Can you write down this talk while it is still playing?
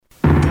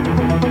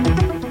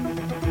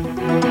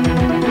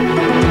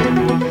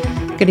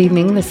Good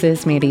evening, this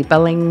is Mandy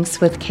Billings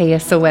with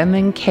KSOM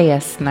and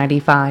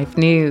KS95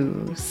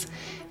 News.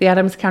 The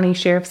Adams County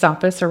Sheriff's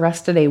Office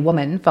arrested a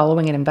woman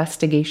following an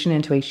investigation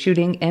into a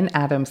shooting in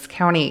Adams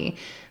County.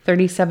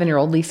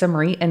 37-year-old Lisa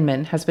Marie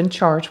Inman has been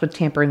charged with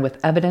tampering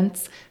with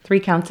evidence, 3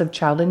 counts of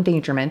child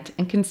endangerment,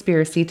 and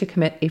conspiracy to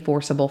commit a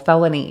forcible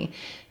felony.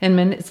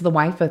 Inman is the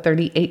wife of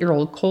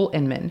 38-year-old Cole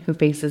Inman, who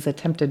faces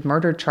attempted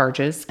murder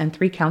charges and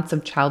 3 counts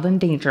of child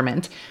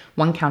endangerment,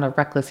 1 count of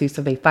reckless use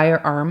of a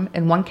firearm,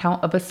 and 1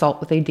 count of assault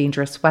with a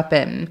dangerous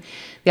weapon.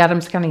 The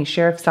Adams County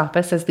Sheriff's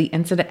Office says the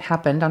incident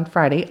happened on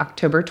Friday,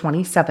 October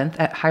 27th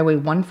at Highway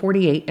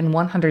 148 and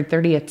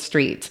 130th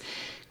Street.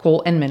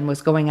 Cole Inman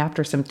was going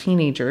after some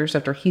teenagers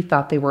after he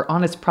thought they were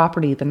on his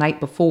property the night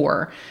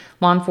before.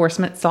 Law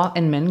enforcement saw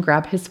Inman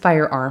grab his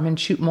firearm and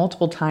shoot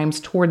multiple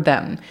times toward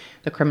them.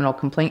 The criminal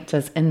complaint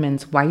says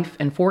Inman's wife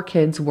and 4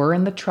 kids were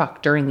in the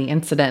truck during the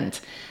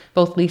incident.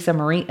 Both Lisa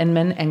Marie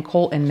Inman and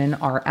Cole Inman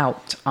are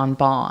out on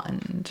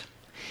bond.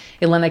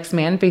 A Lennox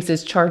man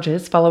faces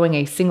charges following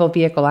a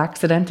single-vehicle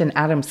accident in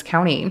Adams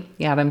County.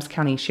 The Adams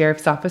County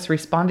Sheriff's Office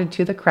responded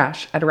to the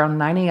crash at around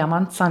 9 a.m.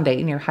 on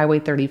Sunday near Highway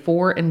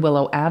 34 and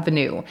Willow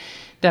Avenue.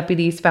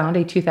 Deputies found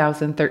a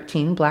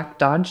 2013 black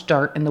Dodge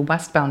Dart in the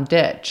westbound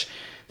ditch.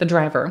 The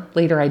driver,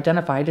 later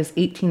identified as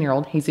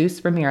 18-year-old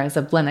Jesus Ramirez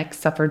of Lennox,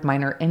 suffered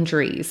minor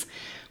injuries.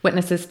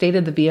 Witnesses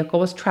stated the vehicle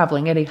was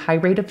traveling at a high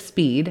rate of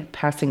speed,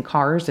 passing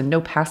cars in no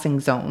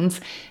passing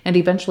zones, and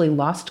eventually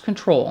lost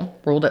control,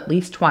 rolled at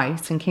least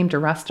twice, and came to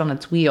rest on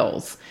its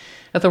wheels.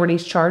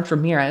 Authorities charged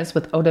Ramirez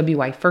with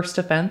OWI first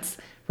offense,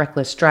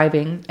 reckless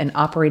driving, and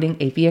operating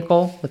a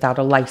vehicle without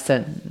a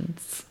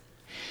license.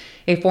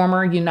 A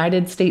former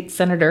United States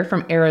Senator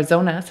from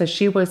Arizona says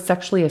she was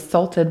sexually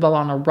assaulted while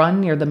on a run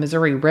near the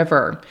Missouri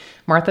River.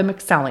 Martha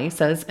McSally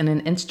says in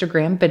an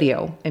Instagram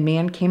video, a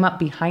man came up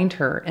behind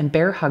her and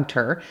bear hugged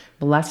her,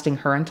 molesting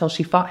her until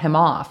she fought him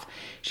off.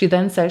 She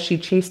then says she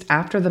chased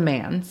after the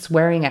man,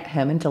 swearing at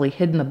him until he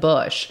hid in the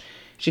bush.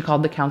 She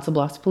called the Council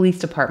Bluffs Police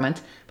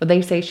Department, but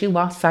they say she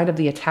lost sight of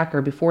the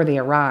attacker before they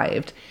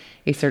arrived.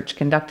 A search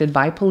conducted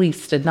by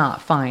police did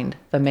not find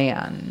the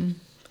man.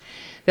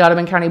 The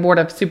Audubon County Board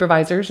of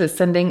Supervisors is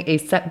sending a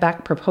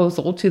setback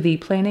proposal to the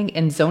Planning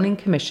and Zoning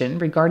Commission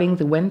regarding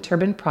the wind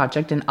turbine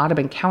project in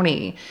Audubon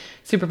County.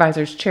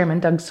 Supervisors Chairman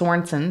Doug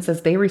Sorensen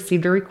says they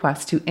received a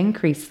request to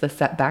increase the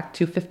setback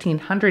to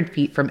 1,500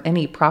 feet from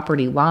any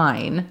property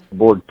line. The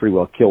board pretty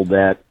well killed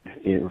that,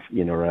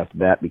 right off the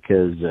bat,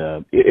 because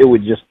it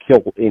would just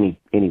kill any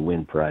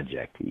wind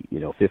project.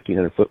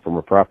 1,500 foot from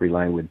a property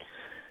line would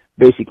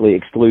basically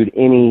exclude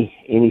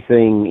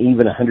anything,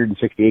 even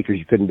 160 acres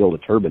you couldn't build a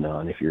turbine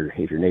on if your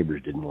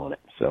neighbors didn't want it.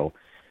 So,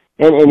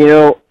 and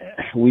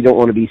we don't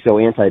want to be so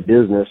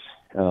anti-business.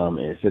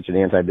 It's such an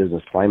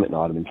anti-business climate in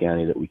Audubon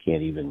County that we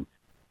can't even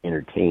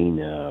entertain,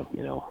 a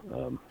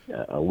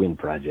wind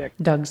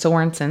project. Doug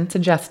Sorensen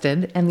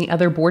suggested, and the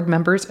other board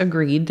members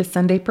agreed to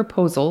send a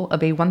proposal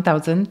of a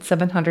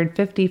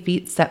 1,750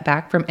 feet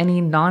setback from any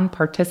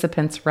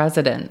non-participant's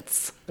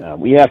residence.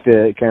 We have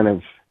to kind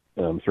of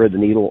thread the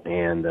needle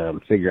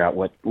and figure out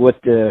what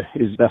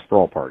is best for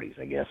all parties,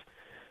 I guess.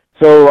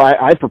 So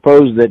I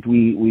propose that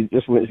we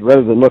just,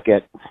 rather than look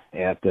at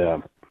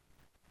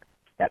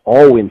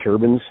all wind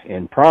turbines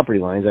and property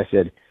lines, I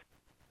said,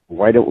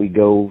 why don't we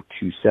go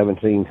to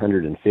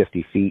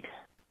 1,750 feet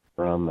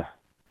from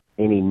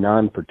any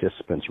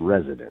non-participant's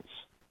residence?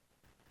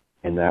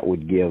 And that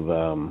would give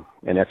an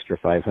extra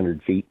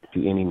 500 feet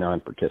to any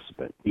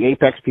non-participant. The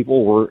Apex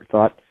people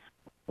thought,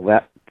 well,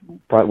 that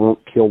probably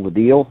won't kill the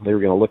deal. They were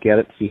going to look at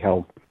it, see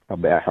how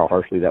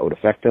harshly that would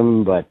affect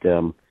them, but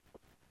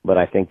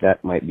I think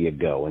that might be a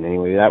go. And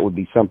anyway, that would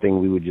be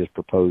something we would just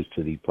propose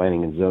to the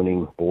Planning and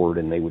Zoning Board,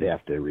 and they would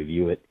have to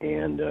review it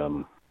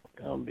and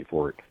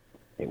before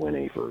it went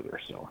any further.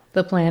 So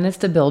the plan is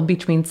to build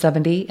between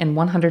 70 and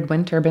 100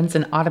 wind turbines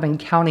in Audubon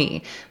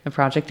County. The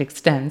project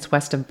extends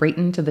west of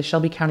Brayton to the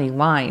Shelby County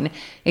line.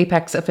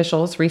 Apex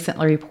officials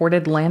recently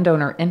reported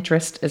landowner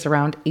interest is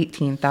around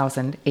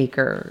 18,000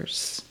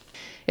 acres.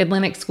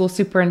 Atlantic School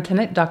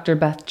Superintendent Dr.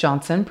 Beth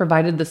Johnson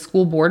provided the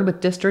school board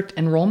with district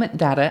enrollment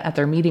data at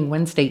their meeting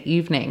Wednesday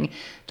evening.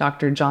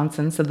 Dr.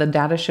 Johnson said the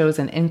data shows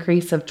an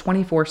increase of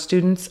 24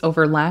 students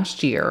over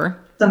last year.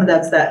 Some of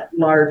that's that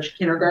large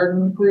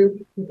kindergarten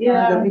group.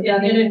 Yeah, and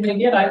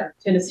again, I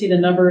tend to see the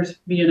numbers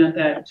being at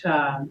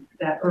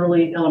that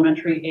early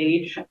elementary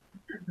age.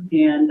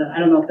 And I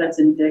don't know if that's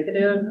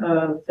indicative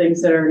of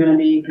things that are going to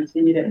be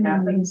continued to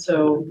happen.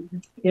 So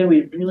again,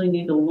 we really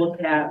need to look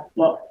at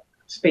what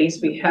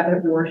space we have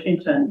at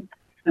Washington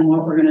and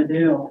what we're going to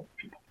do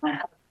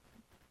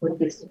with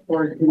the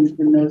support in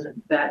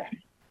that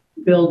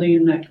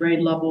building, that grade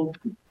level.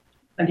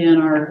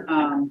 Again, our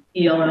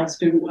ELL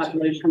student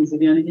population is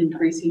again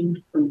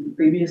increasing from the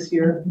previous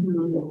year.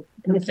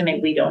 Just to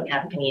make we don't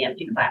have any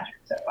empty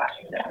classrooms at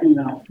Washington.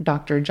 No.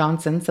 Dr.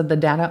 Johnson said the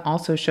data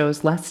also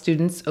shows less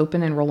students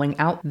open enrolling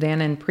out than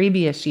in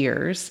previous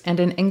years and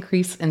an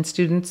increase in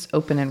students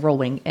open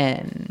enrolling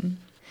in.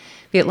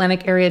 The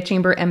Atlantic Area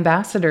Chamber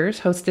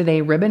Ambassadors hosted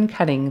a ribbon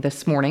cutting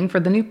this morning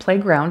for the new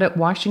playground at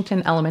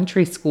Washington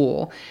Elementary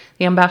School.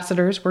 The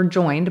ambassadors were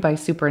joined by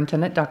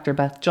Superintendent Dr.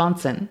 Beth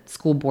Johnson,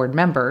 school board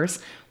members,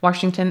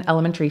 Washington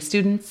Elementary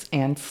students,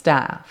 and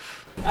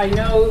staff. I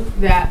know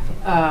that,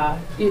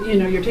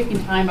 you're taking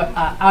time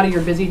out of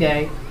your busy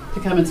day to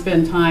come and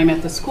spend time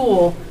at the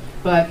school,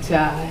 but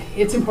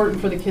it's important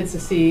for the kids to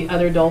see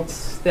other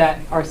adults that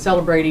are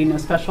celebrating a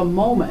special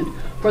moment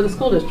for the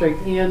school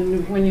district.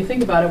 And when you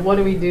think about it, what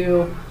do? We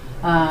go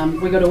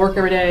to work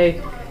every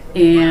day,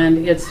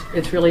 and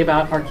it's really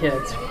about our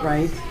kids,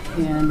 right?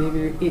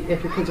 And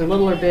if your kids are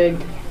little or big,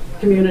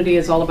 community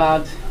is all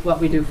about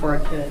what we do for our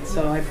kids.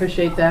 So I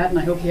appreciate that, and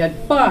I hope you had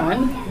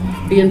fun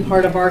being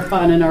part of our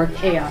fun and our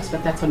chaos,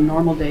 but that's a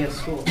normal day of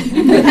school.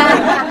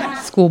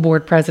 School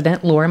Board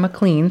President Laura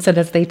McLean said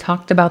as they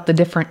talked about the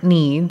different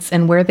needs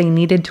and where they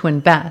needed to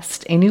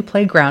invest, a new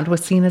playground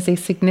was seen as a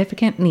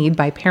significant need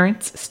by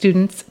parents,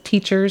 students,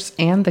 teachers,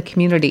 and the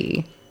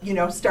community.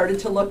 Started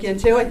to look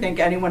into. I think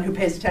anyone who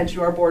pays attention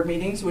to our board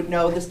meetings would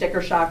know the sticker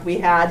shock we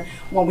had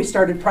when we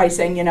started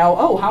pricing,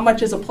 how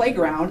much is a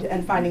playground?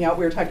 And finding out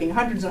we were talking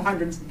hundreds and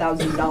hundreds of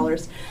thousands of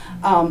dollars.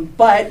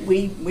 But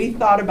we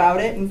thought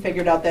about it and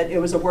figured out that it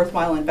was a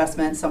worthwhile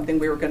investment, something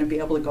we were going to be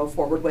able to go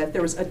forward with.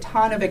 There was a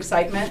ton of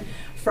excitement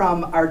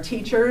from our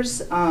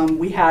teachers.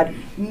 We had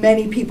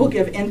many people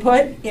give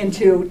input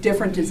into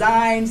different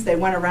designs. They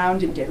went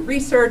around and did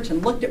research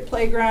and looked at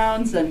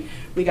playgrounds, and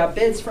we got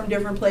bids from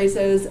different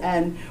places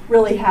and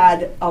really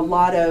had a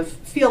lot of,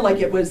 feel like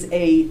it was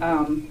a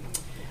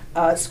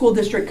school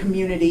district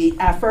community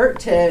effort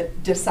to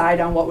decide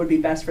on what would be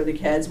best for the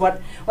kids.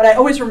 What I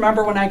always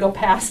remember when I go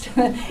past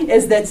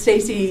is that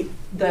Stacy,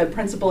 the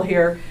principal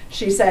here,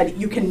 she said,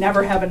 you can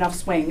never have enough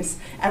swings.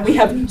 And we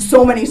have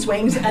so many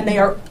swings and they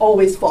are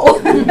always full.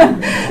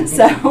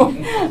 So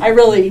I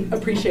really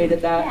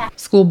appreciated that.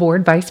 School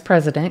Board Vice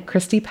President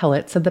Christy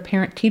Pellett said the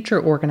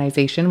parent-teacher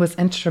organization was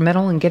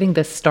instrumental in getting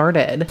this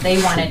started.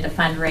 They wanted to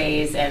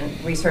fundraise and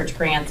research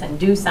grants and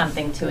do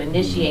something to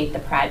initiate the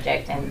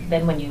project. And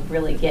then when you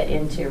really get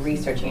into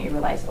researching, you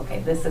realize,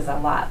 okay, this is a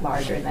lot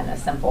larger than a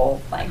simple,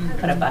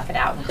 put a bucket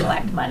out and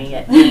collect money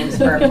at games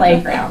for a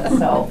playground.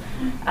 So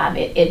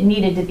it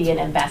needed to be an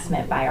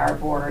investment by our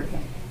board.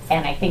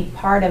 And I think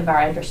part of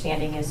our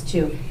understanding is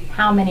to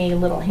how many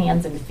little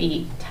hands and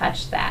feet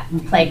touch that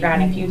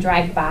playground. If you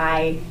drive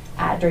by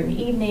during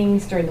the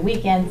evenings, during the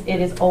weekends,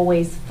 it is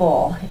always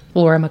full.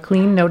 Laura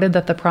McLean noted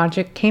that the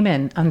project came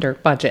in under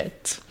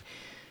budget.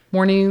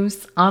 More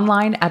news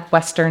online at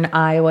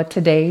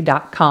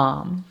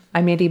westerniowatoday.com.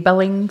 I'm Mandy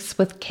Billings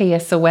with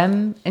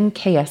KSOM and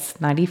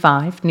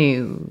KS95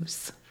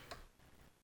 News.